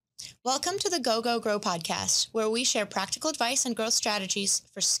Welcome to the Go Go Grow podcast, where we share practical advice and growth strategies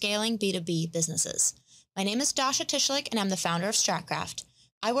for scaling B2B businesses. My name is Dasha Tishlik, and I'm the founder of Stratcraft.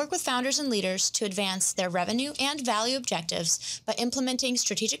 I work with founders and leaders to advance their revenue and value objectives by implementing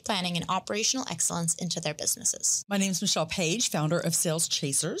strategic planning and operational excellence into their businesses. My name is Michelle Page, founder of Sales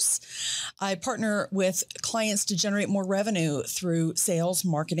Chasers. I partner with clients to generate more revenue through sales,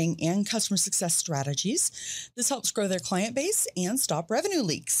 marketing, and customer success strategies. This helps grow their client base and stop revenue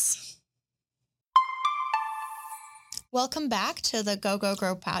leaks. Welcome back to the Go Go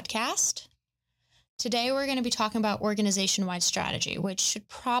Grow podcast. Today, we're going to be talking about organization-wide strategy, which should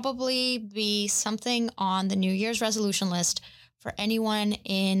probably be something on the New Year's resolution list for anyone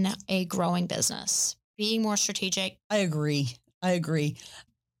in a growing business. Being more strategic. I agree.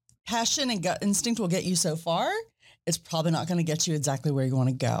 Passion and gut instinct will get you so far. It's probably not going to get you exactly where you want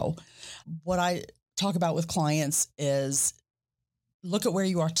to go. What I talk about with clients is look at where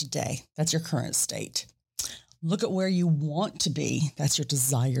you are today. That's your current state. Look at where you want to be. That's your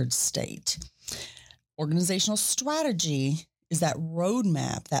desired state. Organizational strategy is that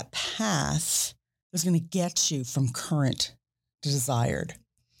roadmap, that path that's going to get you from current to desired.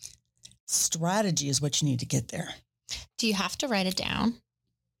 Strategy is what you need to get there. Do you have to write it down?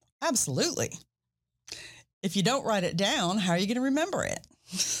 Absolutely. If you don't write it down, how are you going to remember it?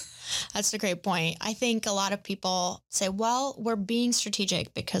 That's a great point. I think a lot of people say, well, we're being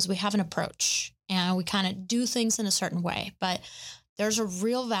strategic because we have an approach and we kind of do things in a certain way. But there's a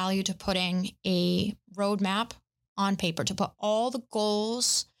real value to putting a roadmap on paper, to put all the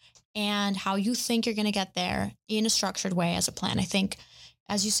goals and how you think you're going to get there in a structured way as a plan. I think,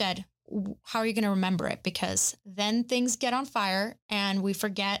 as you said, how are you going to remember it? Because then things get on fire and we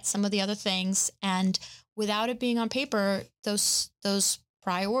forget some of the other things. And without it being on paper, those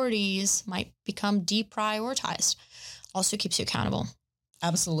priorities might become deprioritized. Also keeps you accountable.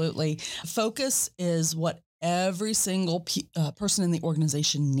 Absolutely. Focus is what every single person in the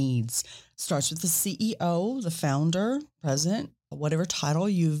organization needs. Starts with the CEO, the founder, president, whatever title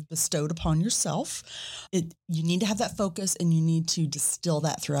you've bestowed upon yourself. You need to have that focus and you need to distill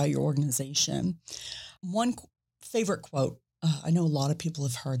that throughout your organization. One favorite quote, I know a lot of people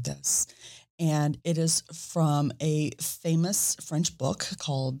have heard this, and it is from a famous French book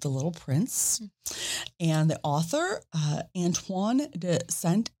called The Little Prince. And the author, Antoine de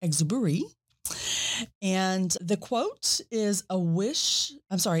Saint-Exupéry. And the quote is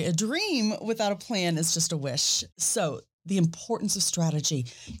a dream without a plan is just a wish. So the importance of strategy,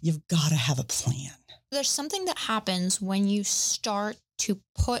 you've got to have a plan. There's something that happens when you start to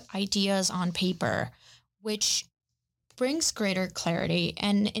put ideas on paper, which brings greater clarity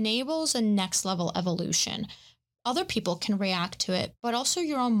and enables a next level evolution. Other people can react to it, but also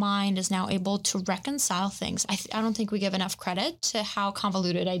your own mind is now able to reconcile things. I don't think we give enough credit to how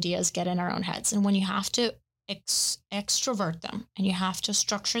convoluted ideas get in our own heads. And when you have to extrovert them and you have to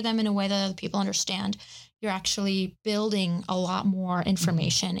structure them in a way that other people understand, you're actually building a lot more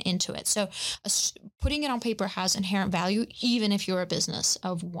information into it. So putting it on paper has inherent value, even if you're a business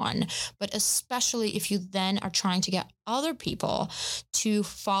of one, but especially if you then are trying to get other people to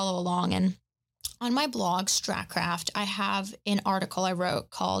follow along. And on my blog, Stratcraft, I have an article I wrote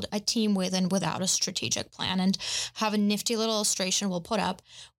called A Team With and Without a Strategic Plan, and have a nifty little illustration we'll put up,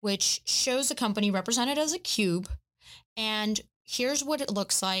 which shows a company represented as a cube. And here's what it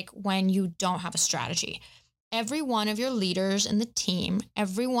looks like when you don't have a strategy. Every one of your leaders in the team,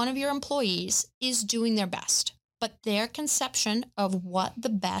 every one of your employees is doing their best, but their conception of what the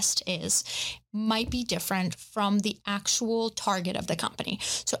best is might be different from the actual target of the company.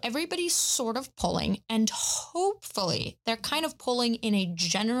 So everybody's sort of pulling, and hopefully they're kind of pulling in a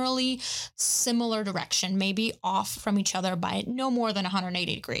generally similar direction, maybe off from each other by no more than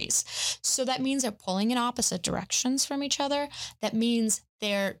 180 degrees. So that means they're pulling in opposite directions from each other. That means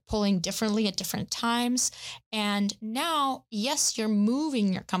they're pulling differently at different times. And now, yes, you're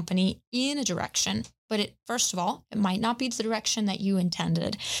moving your company in a direction, but first of all, it might not be the direction that you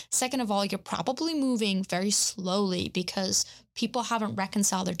intended. Second of all, you're probably moving very slowly because people haven't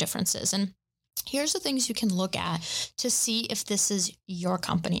reconciled their differences. And here's the things you can look at to see if this is your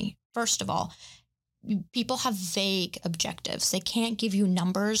company. First of all, people have vague objectives. They can't give you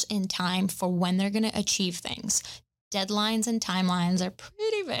numbers in time for when they're going to achieve things. Deadlines and timelines are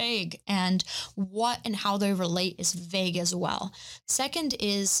pretty vague, and what and how they relate is vague as well. Second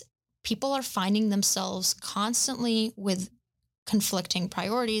is people are finding themselves constantly with conflicting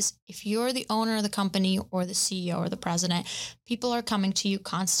priorities. If you're the owner of the company or the CEO or the president, people are coming to you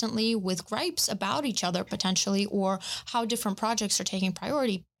constantly with gripes about each other potentially, or how different projects are taking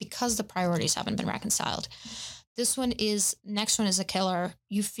priority because the priorities haven't been reconciled. Next one is a killer.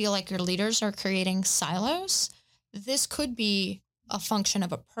 You feel like your leaders are creating silos. This could be a function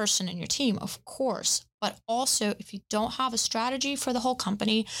of a person in your team, of course, but also if you don't have a strategy for the whole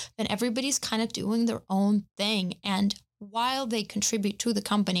company, then everybody's kind of doing their own thing. And while they contribute to the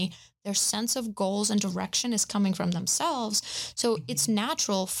company, their sense of goals and direction is coming from themselves. So it's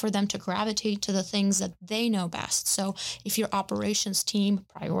natural for them to gravitate to the things that they know best. So if your operations team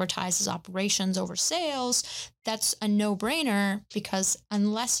prioritizes operations over sales, that's a no-brainer, because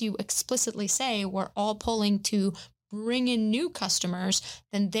unless you explicitly say we're all pulling to bring in new customers,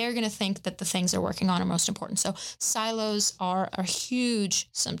 then they're going to think that the things they're working on are most important. So silos are a huge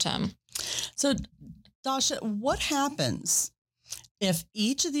symptom. So Dasha, what happens if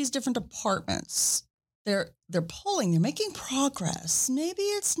each of these different departments, they're making progress? Maybe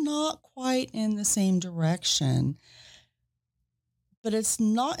it's not quite in the same direction, but it's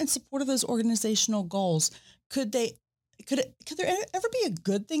not in support of those organizational goals. Could there ever be a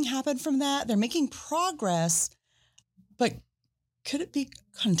good thing happen from that? They're making progress, but could it be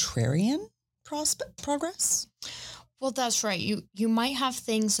contrarian progress? Well, that's right. You might have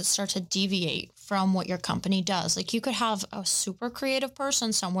things that start to deviate from what your company does. Like you could have a super creative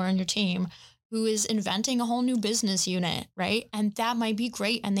person somewhere in your team who is inventing a whole new business unit, right? And that might be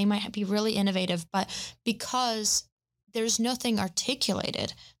great and they might be really innovative, but because there's nothing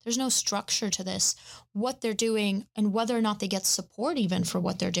articulated, there's no structure to this, what they're doing and whether or not they get support even for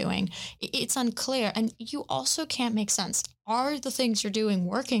what they're doing, it's unclear. And you also can't make sense. Are the things you're doing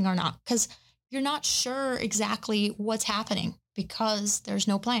working or not? Because you're not sure exactly what's happening because there's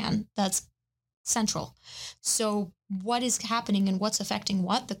no plan that's central. So what is happening and what's affecting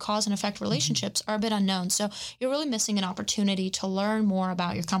what, the cause and effect relationships are a bit unknown. So you're really missing an opportunity to learn more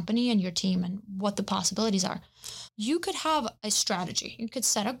about your company and your team and what the possibilities are. You could have a strategy. You could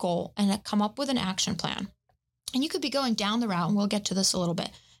set a goal and come up with an action plan. And you could be going down the route, and we'll get to this a little bit,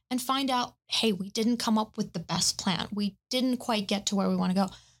 and find out, hey, we didn't come up with the best plan. We didn't quite get to where we want to go.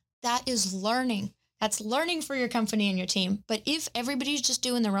 That is learning. That's learning for your company and your team. But if everybody's just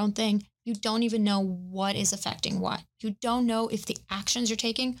doing their own thing, you don't even know what is affecting what. You don't know if the actions you're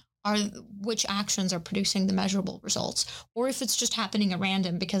taking are which actions are producing the measurable results, or if it's just happening at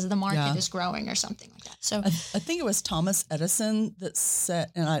random because the market is growing or something like that. So I think it was Thomas Edison that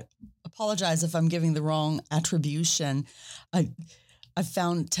said, and I apologize if I'm giving the wrong attribution, I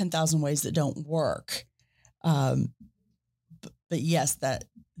found 10,000 ways that don't work. But yes, that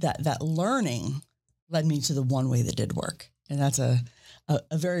learning led me to the one way that did work. And that's a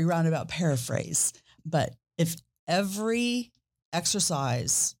very roundabout paraphrase. But if every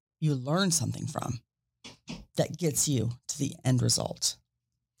exercise you learn something from, that gets you to the end result.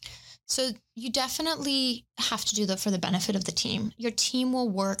 So you definitely have to do that for the benefit of the team. Your team will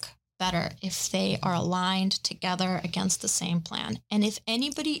work better if they are aligned together against the same plan. And if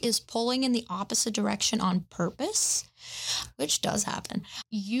anybody is pulling in the opposite direction on purpose, which does happen,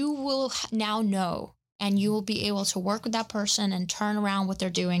 you will now know, and you will be able to work with that person and turn around what they're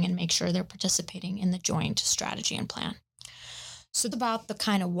doing and make sure they're participating in the joint strategy and plan. So it's about the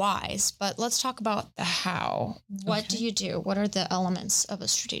kind of whys, but let's talk about the how. What do you do? What are the elements of a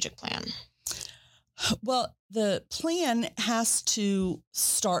strategic plan? Well, the plan has to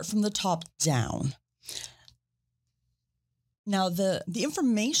start from the top down. Now, the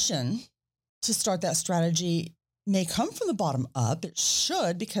information to start that strategy may come from the bottom up. It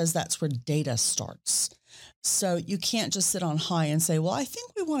should, because that's where data starts. So you can't just sit on high and say, well, I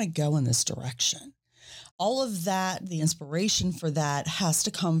think we want to go in this direction. All of that, the inspiration for that has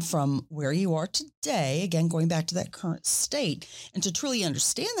to come from where you are today. Again, going back to that current state. And to truly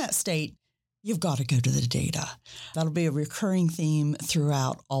understand that state, you've got to go to the data. That'll be a recurring theme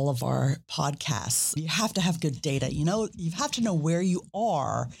throughout all of our podcasts. You have to have good data. You have to know where you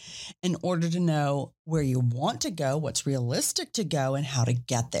are in order to know where you want to go, what's realistic to go, and how to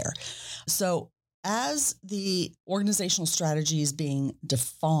get there. So as the organizational strategy is being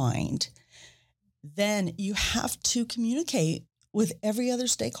defined, then you have to communicate with every other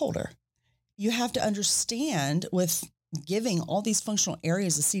stakeholder. You have to understand, with giving all these functional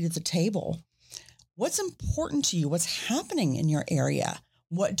areas a seat at the table, what's important to you, what's happening in your area,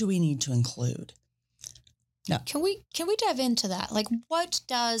 what do we need to include? Now, can we dive into that? Like, what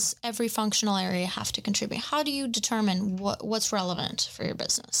does every functional area have to contribute? How do you determine what's relevant for your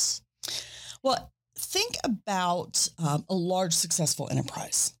business? Well, think about a large successful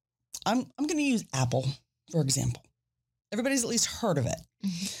enterprise. I'm going to use Apple, for example. Everybody's at least heard of it.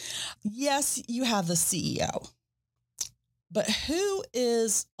 Mm-hmm. Yes, you have the CEO, but who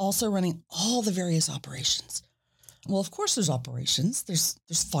is also running all the various operations? Well, of course, there's operations,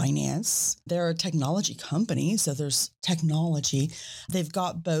 there's finance, there are technology companies, so there's technology. They've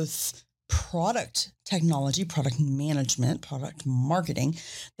got both product technology, product management, product marketing.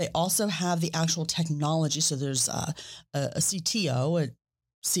 They also have the actual technology. So there's a CTO, a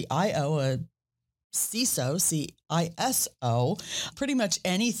CIO, a CISO, CISO, pretty much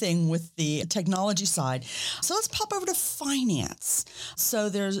anything with the technology side. So let's pop over to finance. So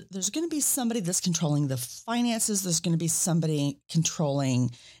there's going to be somebody that's controlling the finances. There's going to be somebody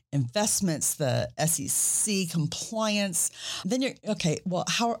controlling investments, the SEC compliance. Then you're, okay, well,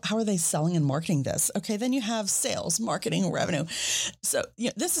 how are they selling and marketing this? Okay, then you have sales, marketing, revenue. So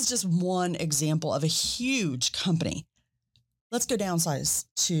this is just one example of a huge company. Let's go downsize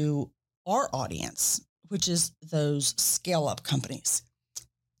to our audience, which is those scale up companies.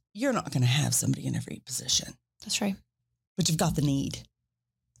 You're not going to have somebody in every position. That's right. But you've got the need.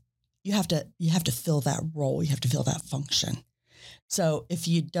 You have to fill that role. You have to fill that function. So if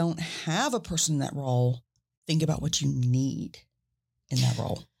you don't have a person in that role, think about what you need in that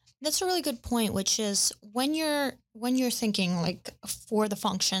role. That's a really good point, which is when you're thinking like for the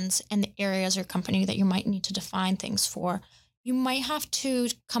functions and the areas or company that you might need to define things for, you might have to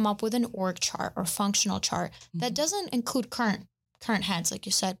come up with an org chart or functional chart that doesn't include current heads, like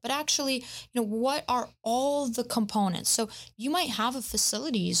you said, but actually, what are all the components? So you might have a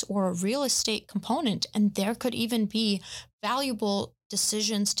facilities or a real estate component, and there could even be valuable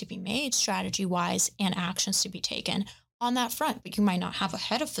decisions to be made strategy-wise and actions to be taken on that front, but you might not have a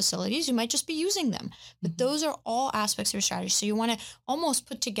head of facilities. You might just be using them, but those are all aspects of your strategy. So you want to almost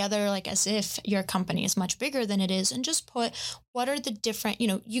put together like as if your company is much bigger than it is, and just put what are the different,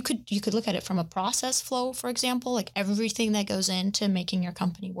 you could look at it from a process flow, for example, like everything that goes into making your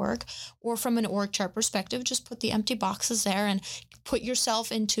company work, or from an org chart perspective, just put the empty boxes there and put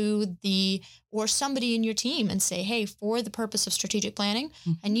yourself into or somebody in your team and say, hey, for the purpose of strategic planning,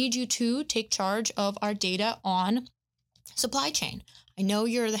 I need you to take charge of our data on supply chain. I know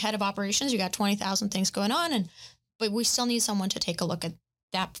you're the head of operations. You got 20,000 things going on, but we still need someone to take a look at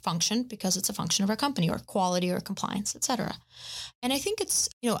that function because it's a function of our company, or quality or compliance, et cetera. And I think it's,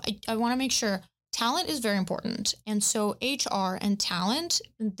 I want to make sure talent is very important. And so HR and talent,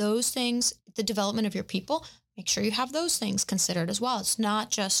 those things, the development of your people, make sure you have those things considered as well. It's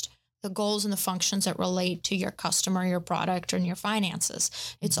not just the goals and the functions that relate to your customer, your product, and your finances.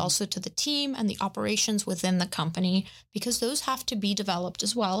 It's also to the team and the operations within the company, because those have to be developed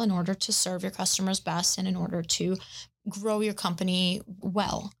as well in order to serve your customers best and in order to grow your company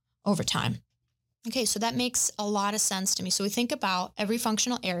well over time. Okay, so that makes a lot of sense to me. So we think about every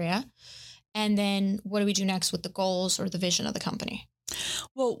functional area, and then what do we do next with the goals or the vision of the company?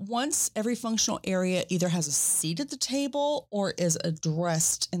 Well, once every functional area either has a seat at the table or is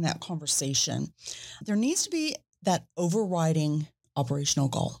addressed in that conversation, there needs to be that overriding operational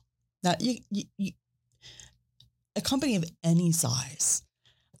goal. Now, a company of any size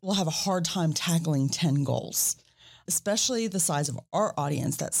will have a hard time tackling 10 goals, especially the size of our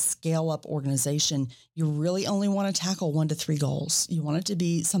audience, that scale-up organization. You really only want to tackle 1 to 3 goals. You want it to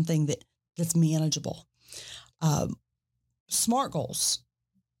be something that's manageable. SMART goals.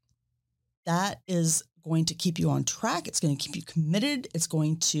 That is going to keep you on track. It's going to keep you committed. It's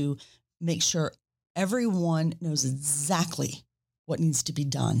going to make sure everyone knows exactly what needs to be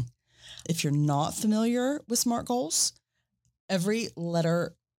done. If you're not familiar with SMART goals, every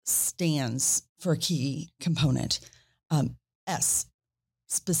letter stands for a key component. S,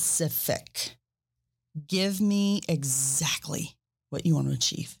 specific. Give me exactly what you want to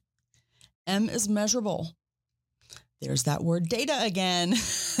achieve. M is measurable. There's that word data again.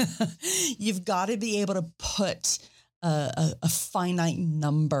 You've got to be able to put a finite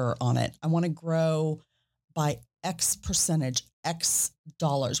number on it. I want to grow by X percentage, X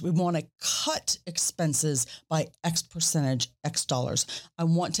dollars. We want to cut expenses by X percentage, X dollars. I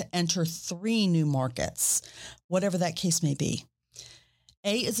want to enter 3 new markets, whatever that case may be.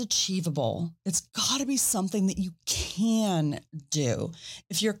 A is achievable. It's got to be something that you can do.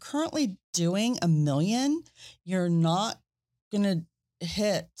 If you're currently doing $1 million, you're not going to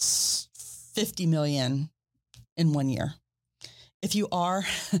hit 50 million in 1 year. If you are,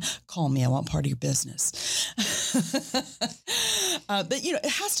 call me. I want part of your business. But it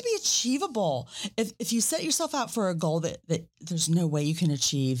has to be achievable. If you set yourself out for a goal that there's no way you can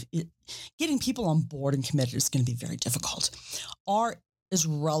achieve, getting people on board and committed is going to be very difficult. R is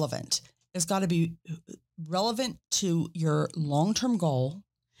relevant. It's got to be relevant to your long-term goal.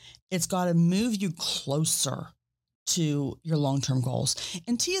 It's got to move you closer to your long-term goals.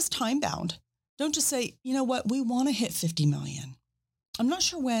 And T is time-bound. Don't just say, you know what, we want to hit 50 million. I'm not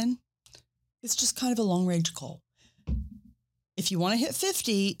sure when. It's just kind of a long-range goal. if you want to hit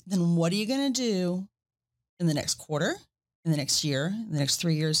 50, then what are you going to do in the next quarter, in the next year, in the next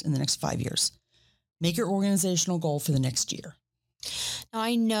 3 years, in the next 5 years? Make your organizational goal for the next year. Now,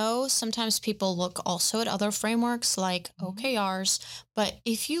 I know sometimes people look also at other frameworks like OKRs, but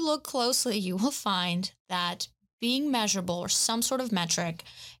if you look closely, you will find that being measurable or some sort of metric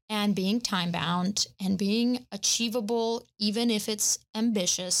and being time bound and being achievable, even if it's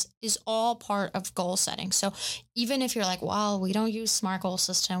ambitious, is all part of goal setting. So even if you're like, well, we don't use SMART goal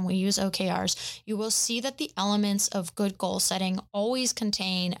system, we use OKRs, you will see that the elements of good goal setting always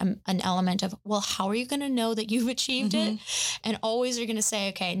contain an element of, well, how are you going to know that you've achieved it? And always you're going to say,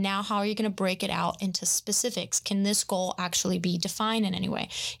 okay, now how are you going to break it out into specifics? Can this goal actually be defined in any way?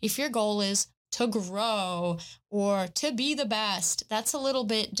 If your goal is to grow or to be the best, that's a little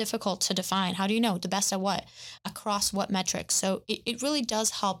bit difficult to define. How do you know the best at what? Across what metrics? So it really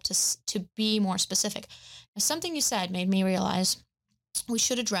does help to be more specific. Now, something you said made me realize we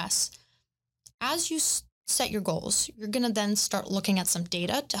should address, as you set your goals, you're going to then start looking at some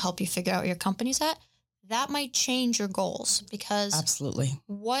data to help you figure out where your company's at. That might change your goals because absolutely,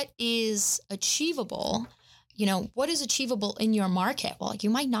 what is achievable, what is achievable in your market? Well,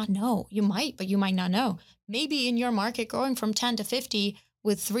 you might not know. You might, but you might not know. Maybe in your market, growing from 10 to 50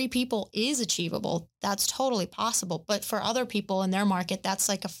 with 3 people is achievable. That's totally possible. But for other people in their market, that's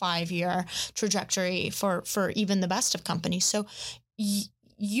like a 5-year trajectory for even the best of companies. So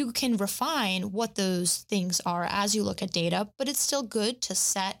you can refine what those things are as you look at data, but it's still good to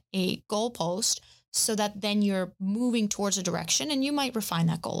set a goalpost so that then you're moving towards a direction and you might refine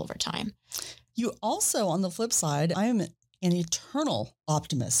that goal over time. You also, on the flip side, I am an eternal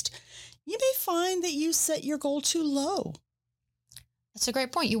optimist. You may find that you set your goal too low. That's a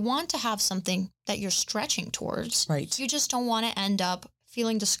great point. You want to have something that you're stretching towards. Right. You just don't want to end up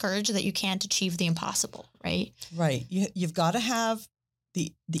feeling discouraged that you can't achieve the impossible, right? Right. You've got to have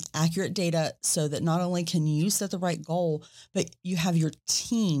the accurate data so that not only can you set the right goal, but you have your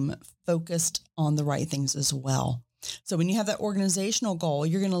team focused on the right things as well. So when you have that organizational goal,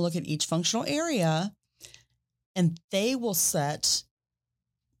 you're going to look at each functional area and they will set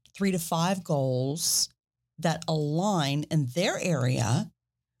 3 to 5 goals that align in their area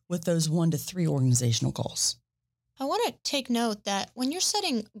with those 1 to 3 organizational goals. I want to take note that when you're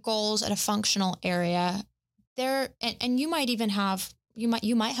setting goals at a functional area, and you might even have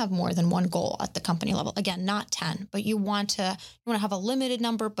you might have more than one goal at the company level. Again, not 10, but you want to have a limited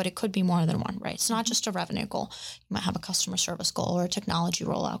number, but it could be more than one, right? It's not just a revenue goal. You might have a customer service goal or a technology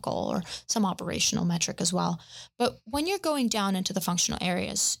rollout goal or some operational metric as well. But when you're going down into the functional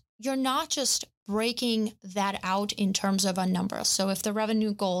areas, you're not just breaking that out in terms of a number. So if the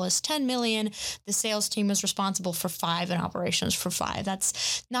revenue goal is 10 million, the sales team is responsible for 5 and operations for 5.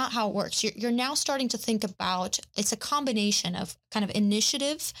 That's not how it works. You're now starting to think about, it's a combination of kind of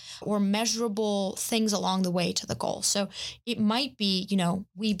initiative or measurable things along the way to the goal. So it might be,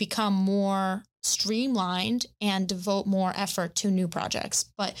 we become more streamlined and devote more effort to new projects,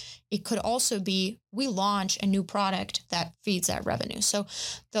 but it could also be we launch a new product that feeds that revenue. So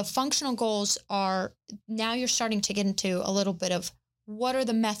the functional goals are, now you're starting to get into a little bit of what are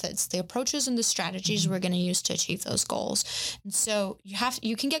the methods, the approaches and the strategies we're going to use to achieve those goals. And so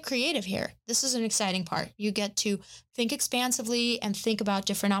you can get creative here. This is an exciting part. You get to think expansively and think about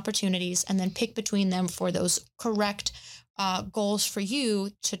different opportunities and then pick between them for those correct goals for you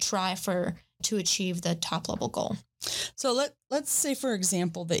to try to achieve the top level goal. So let's say, for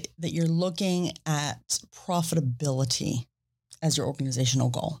example, that you're looking at profitability as your organizational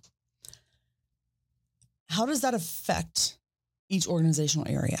goal. How does that affect each organizational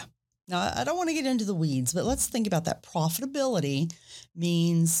area? Now, I don't want to get into the weeds, but let's think about that. Profitability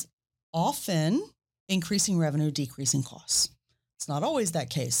means often increasing revenue, decreasing costs. It's not always that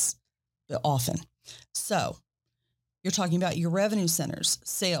case, but often. So you're talking about your revenue centers,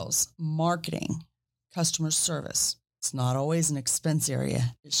 sales, marketing, customer service. It's not always an expense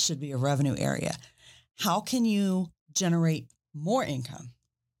area. It should be a revenue area. How can you generate more income?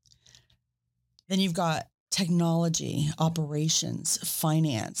 Then you've got technology, operations,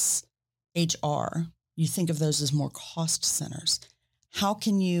 finance, HR. You think of those as more cost centers. How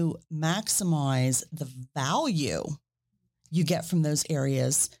can you maximize the value you get from those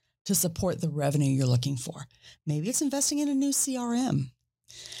areas to support the revenue you're looking for? Maybe it's investing in a new CRM.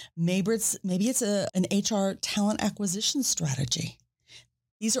 Maybe it's an HR talent acquisition strategy.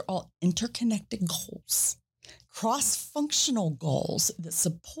 These are all interconnected goals, cross-functional goals that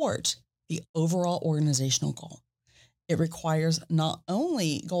support the overall organizational goal. It requires not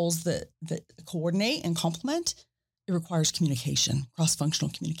only goals that coordinate and complement, it requires communication,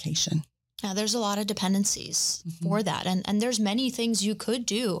 cross-functional communication. Now, there's a lot of dependencies for that. And there's many things you could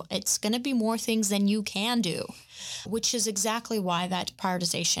do. It's going to be more things than you can do, which is exactly why that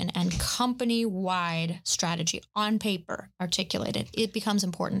prioritization and company-wide strategy on paper articulated, it becomes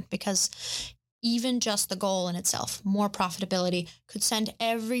important, because even just the goal in itself, more profitability, could send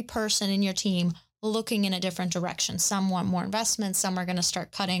every person in your team looking in a different direction. Some want more investment, some are going to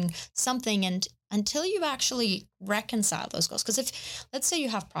start cutting something, and until you've actually reconciled those goals. Because if, let's say you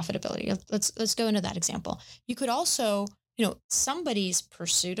have profitability, let's go into that example. You could also, somebody's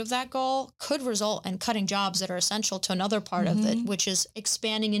pursuit of that goal could result in cutting jobs that are essential to another part of it, which is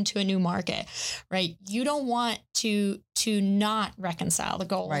expanding into a new market, right? You don't want to not reconcile the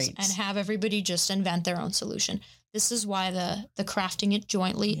goals and have everybody just invent their own solution. This is why the crafting it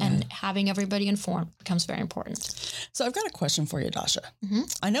jointly and having everybody informed becomes very important. So I've got a question for you, Dasha.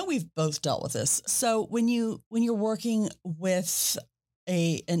 I know we've both dealt with this. So when you're working with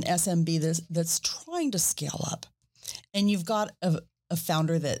an SMB that's trying to scale up, and you've got a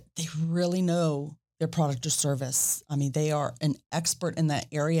founder that they really know their product or service. I mean, they are an expert in that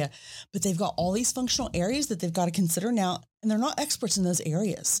area, but they've got all these functional areas that they've got to consider now, and they're not experts in those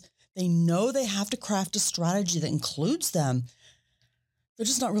areas. They know they have to craft a strategy that includes them. They're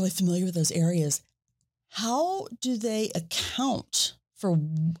just not really familiar with those areas. How do they account for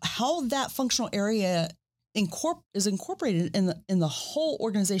how that functional area is incorporated in the whole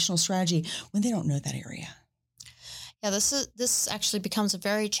organizational strategy when they don't know that area? Yeah, this actually becomes a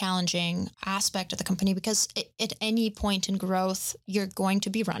very challenging aspect of the company, because at any point in growth, you're going to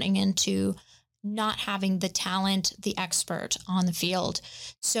be running into not having the talent, the expert on the field.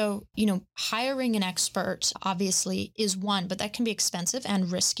 So, hiring an expert obviously is one, but that can be expensive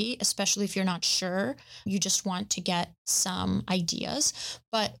and risky, especially if you're not sure. You just want to get some ideas.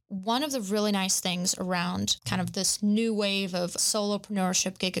 But one of the really nice things around kind of this new wave of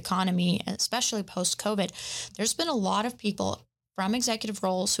solopreneurship, gig economy, especially post-COVID, there's been a lot of people from executive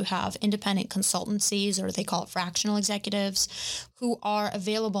roles who have independent consultancies, or they call it fractional executives, who are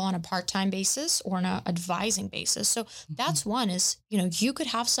available on a part-time basis or on an advising basis. So that's one is, you could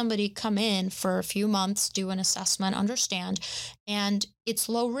have somebody come in for a few months, do an assessment, understand, and it's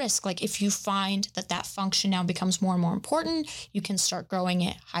low risk. Like if you find that function now becomes more and more important, you can start growing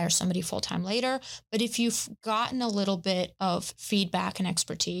it, hire somebody full-time later. But if you've gotten a little bit of feedback and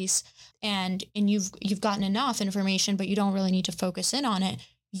expertise, and you've gotten enough information, but you don't really need to focus in on it,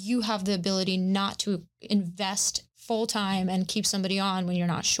 you have the ability not to invest full time and keep somebody on when you're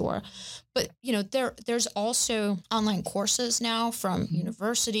not sure. But, there's also online courses now from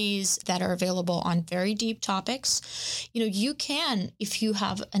universities that are available on very deep topics. You can, if you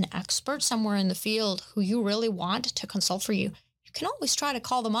have an expert somewhere in the field who you really want to consult for you, you can always try to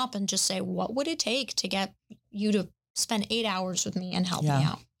call them up and just say, what would it take to get you to spend 8 hours with me and help me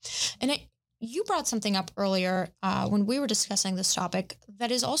out? And you brought something up earlier when we were discussing this topic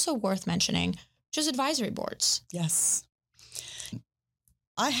that is also worth mentioning, which is advisory boards. Yes.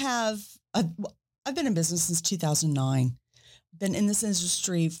 I've been in business since 2009, been in this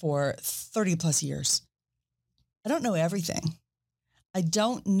industry for 30 plus years. I don't know everything. I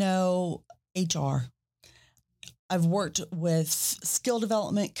don't know HR. I've worked with skill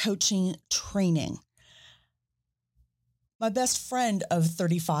development, coaching, training. My best friend of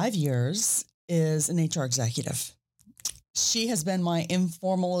 35 years is an HR executive. She has been my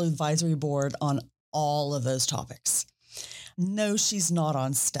informal advisory board on all of those topics. No, she's not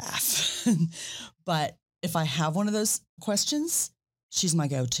on staff, but if I have one of those questions, she's my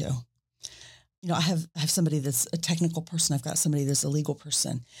go-to. I have somebody that's a technical person. I've got somebody that's a legal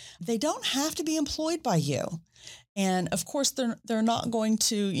person. They don't have to be employed by you. And of course, they're not going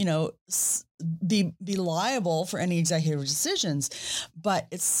to, be liable for any executive decisions, but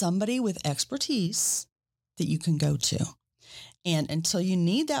it's somebody with expertise that you can go to. And until you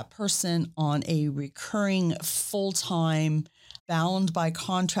need that person on a recurring, full-time, bound by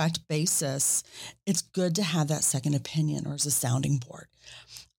contract basis, it's good to have that second opinion or as a sounding board.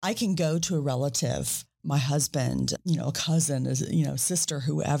 I can go to a relative, my husband, a cousin, sister,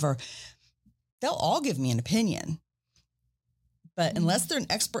 whoever. They'll all give me an opinion. But unless they're an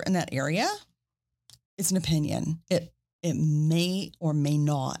expert in that area, it's an opinion. It may or may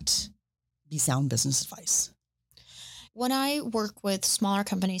not be sound business advice. When I work with smaller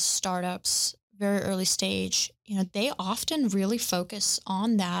companies, startups, very early stage, they often really focus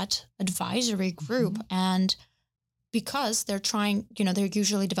on that advisory group. And because they're trying, they're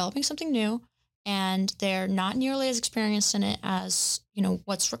usually developing something new, and they're not nearly as experienced in it as,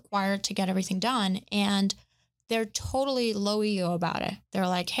 what's required to get everything done. And they're totally low ego about it. They're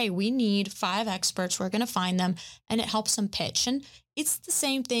like, hey, we need 5 experts. We're going to find them. And it helps them pitch. And it's the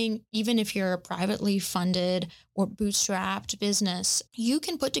same thing, even if you're a privately funded or bootstrapped business, you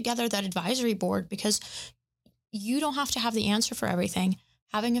can put together that advisory board because you don't have to have the answer for everything.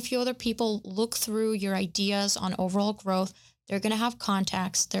 Having a few other people look through your ideas on overall growth, they're going to have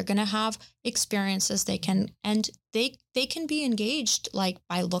contacts, they're going to have experiences they can be engaged like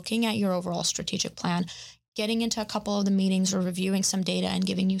by looking at your overall strategic plan, getting into a couple of the meetings or reviewing some data and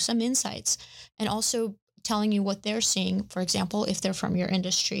giving you some insights, and also telling you what they're seeing, for example, if they're from your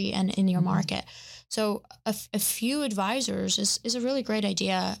industry and in your market. So a few advisors is a really great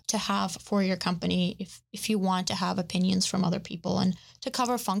idea to have for your company if you want to have opinions from other people and to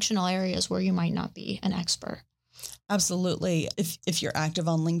cover functional areas where you might not be an expert. Absolutely. If you're active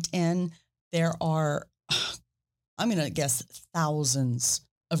on LinkedIn, there are, I'm going to guess, thousands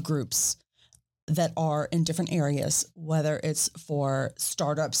of groups that are in different areas, whether it's for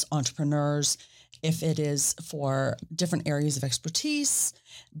startups, entrepreneurs, if it is for different areas of expertise.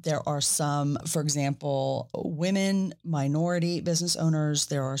 There are some, for example, women, minority business owners.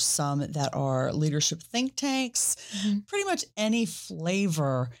 There are some that are leadership think tanks, pretty much any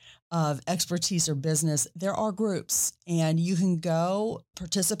flavor of expertise or business. There are groups, and you can go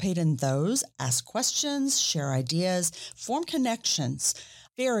participate in those, ask questions, share ideas, form connections.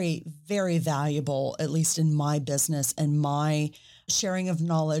 Very, very valuable, at least in my business and my sharing of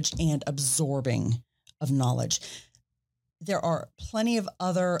knowledge and absorbing of knowledge. There are plenty of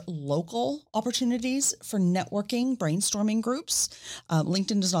other local opportunities for networking, brainstorming groups.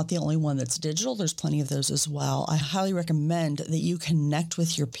 LinkedIn is not the only one that's digital. There's plenty of those as well. I highly recommend that you connect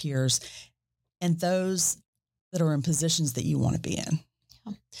with your peers and those that are in positions that you want to be in.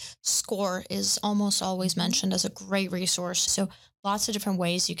 SCORE is almost always mentioned as a great resource. So lots of different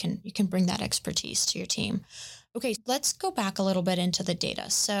ways you can bring that expertise to your team. Okay, let's go back a little bit into the data.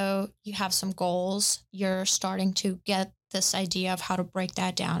 So you have some goals. You're starting to get this idea of how to break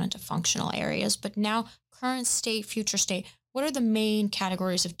that down into functional areas. But now current state, future state, what are the main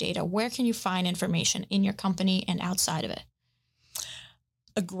categories of data? Where can you find information in your company and outside of it?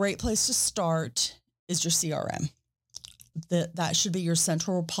 A great place to start is your CRM. That should be your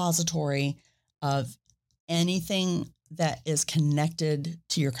central repository of anything that is connected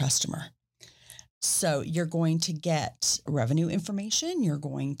to your customer. So you're going to get revenue information. You're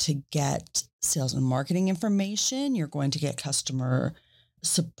going to get sales and marketing information. You're going to get customer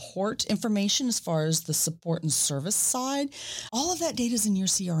support information as far as the support and service side. All of that data is in your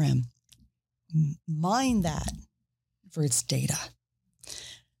CRM. Mine that for its data.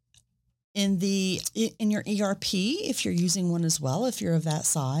 In your ERP, if you're using one as well, if you're of that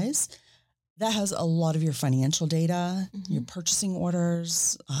size, that has a lot of your financial data, your purchasing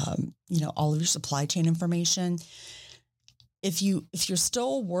orders, all of your supply chain information. If you're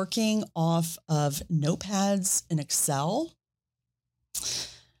still working off of notepads and Excel,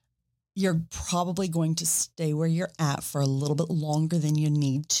 you're probably going to stay where you're at for a little bit longer than you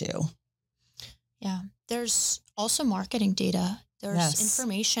need to. Yeah. There's also marketing data. There's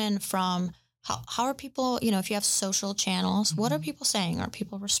information from how are people, if you have social channels, what are people saying? Are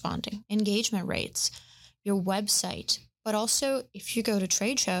people responding? Engagement rates, your website. But also if you go to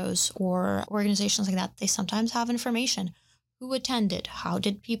trade shows or organizations like that, they sometimes have information. Who attended? How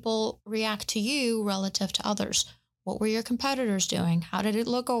did people react to you relative to others? What were your competitors doing? How did it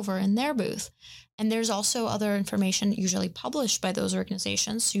look over in their booth? And there's also other information usually published by those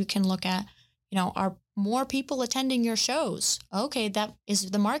organizations. So you can look at, are more people attending your shows? Okay, that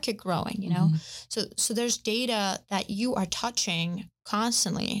is the market growing, So there's data that you are touching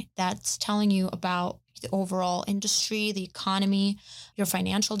constantly that's telling you about the overall industry, the economy. Your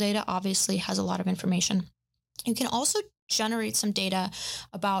financial data obviously has a lot of information. You can also generate some data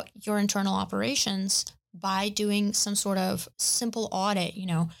about your internal operations by doing some sort of simple audit,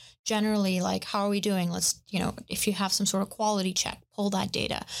 generally like, how are we doing? Let's, if you have some sort of quality check, pull that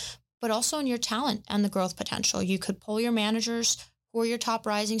data. But also in your talent and the growth potential. You could pull your managers. Who are your top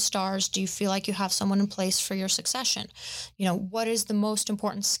rising stars? Do you feel like you have someone in place for your succession? What is the most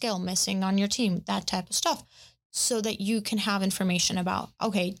important skill missing on your team? That type of stuff. So that you can have information about,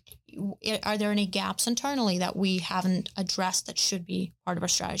 okay, are there any gaps internally that we haven't addressed that should be part of our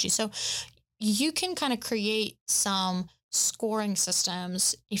strategy? So you can kind of create some scoring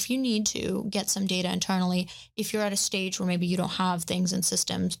systems if you need to get some data internally, if you're at a stage where maybe you don't have things and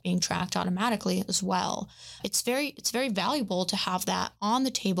systems being tracked automatically as well. It's very valuable to have that on the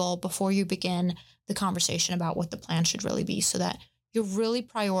table before you begin the conversation about what the plan should really be, so that you really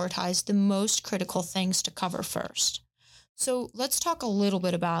prioritize the most critical things to cover first. So let's talk a little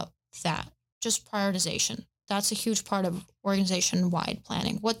bit about that, just prioritization. that's a huge part of organization-wide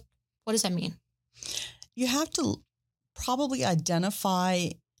planning. What does that mean? You have to probably identify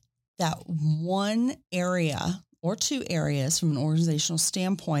that one area or two areas from an organizational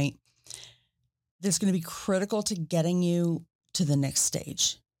standpoint that's going to be critical to getting you to the next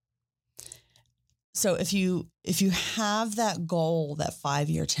stage. So if you have that goal, that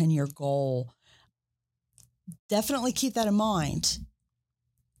 5-year, 10-year goal, definitely keep that in mind.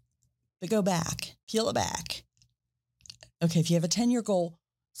 But go back, peel it back. Okay, if you have a 10-year goal,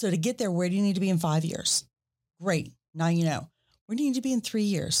 so to get there, where do you need to be in 5 years? Great. Now you know. Where do you need to be in 3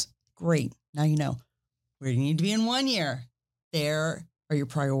 years? Great. Now you know. Where do you need to be in 1 year? There are your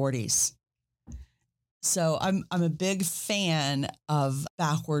priorities. So I'm a big fan of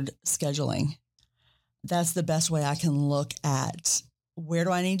backward scheduling. That's the best way I can look at where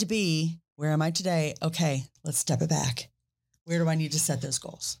do I need to be? Where am I today? Okay, let's step it back. Where do I need to set those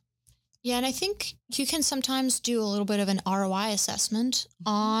goals? Yeah, and I think you can sometimes do a little bit of an ROI assessment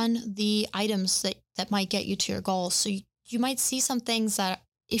on the items that might get you to your goals. So you might see some things that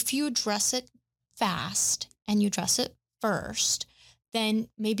if you address it fast and you address it first, then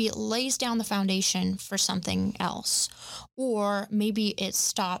maybe it lays down the foundation for something else. Or maybe it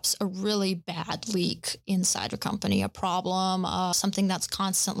stops a really bad leak inside your company, a problem, something that's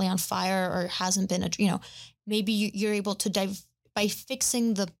constantly on fire or hasn't been, maybe you're able to by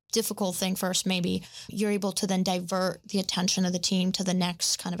fixing the difficult thing first, maybe you're able to then divert the attention of the team to the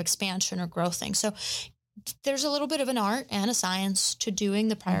next kind of expansion or growth thing. So there's a little bit of an art and a science to doing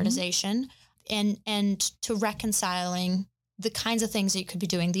the prioritization and to reconciling the kinds of things that you could be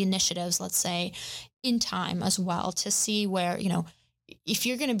doing, the initiatives, let's say, in time as well, to see where, if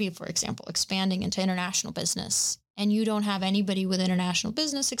you're going to be, for example, expanding into international business and you don't have anybody with international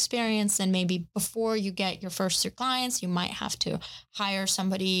business experience, then maybe before you get your first 3 clients, you might have to hire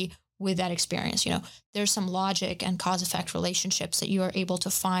somebody with that experience. There's some logic and cause-effect relationships that you are able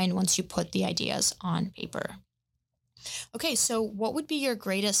to find once you put the ideas on paper. Okay, so what would be your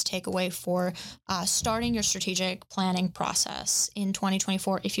greatest takeaway for starting your strategic planning process in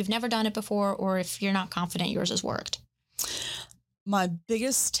 2024 if you've never done it before or if you're not confident yours has worked? My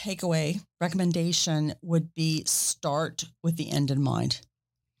biggest takeaway recommendation would be start with the end in mind.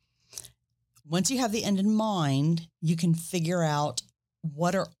 Once you have the end in mind, you can figure out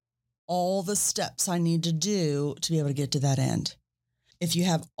what are all the steps I need to do to be able to get to that end. If you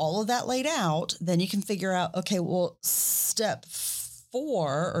have all of that laid out, then you can figure out, okay, well, step 4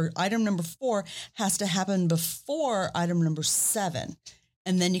 or item number 4 has to happen before item number 7.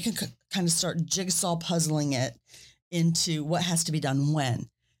 And then you can kind of start jigsaw puzzling it into what has to be done when.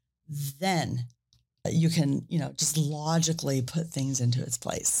 Then you can, just logically put things into its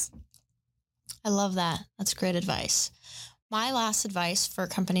place. I love that. That's great advice. My last advice for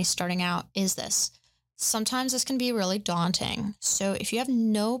companies starting out is this. Sometimes this can be really daunting. So if you have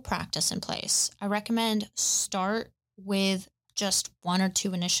no practice in place, I recommend start with just 1 or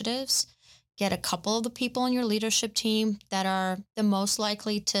 2 initiatives. Get a couple of the people in your leadership team that are the most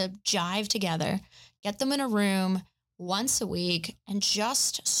likely to jive together. Get them in a room once a week and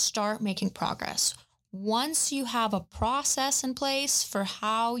just start making progress. Once you have a process in place for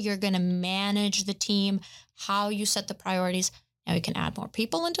how you're going to manage the team, how you set the priorities, now you can add more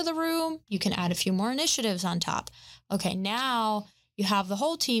people into the room. You can add a few more initiatives on top. Okay, now you have the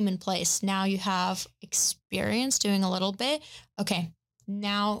whole team in place. Now you have experience doing a little bit. Okay,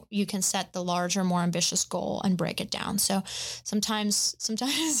 now you can set the larger, more ambitious goal and break it down. So sometimes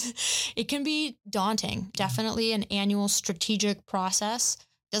it can be daunting. Definitely an annual strategic process,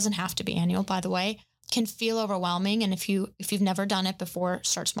 doesn't have to be annual, by the way, can feel overwhelming. And if you've never done it before,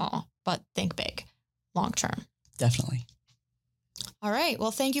 start small, but think big, long term. Definitely. All right.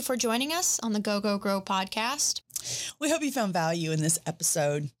 Well, thank you for joining us on the Go Go Grow podcast. We hope you found value in this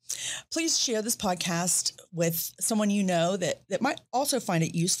episode. Please share this podcast with someone you know that might also find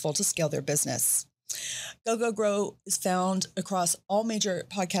it useful to scale their business. Go Go Grow is found across all major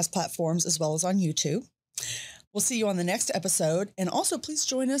podcast platforms as well as on YouTube. We'll see you on the next episode. And also please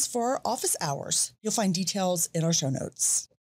join us for our office hours. You'll find details in our show notes.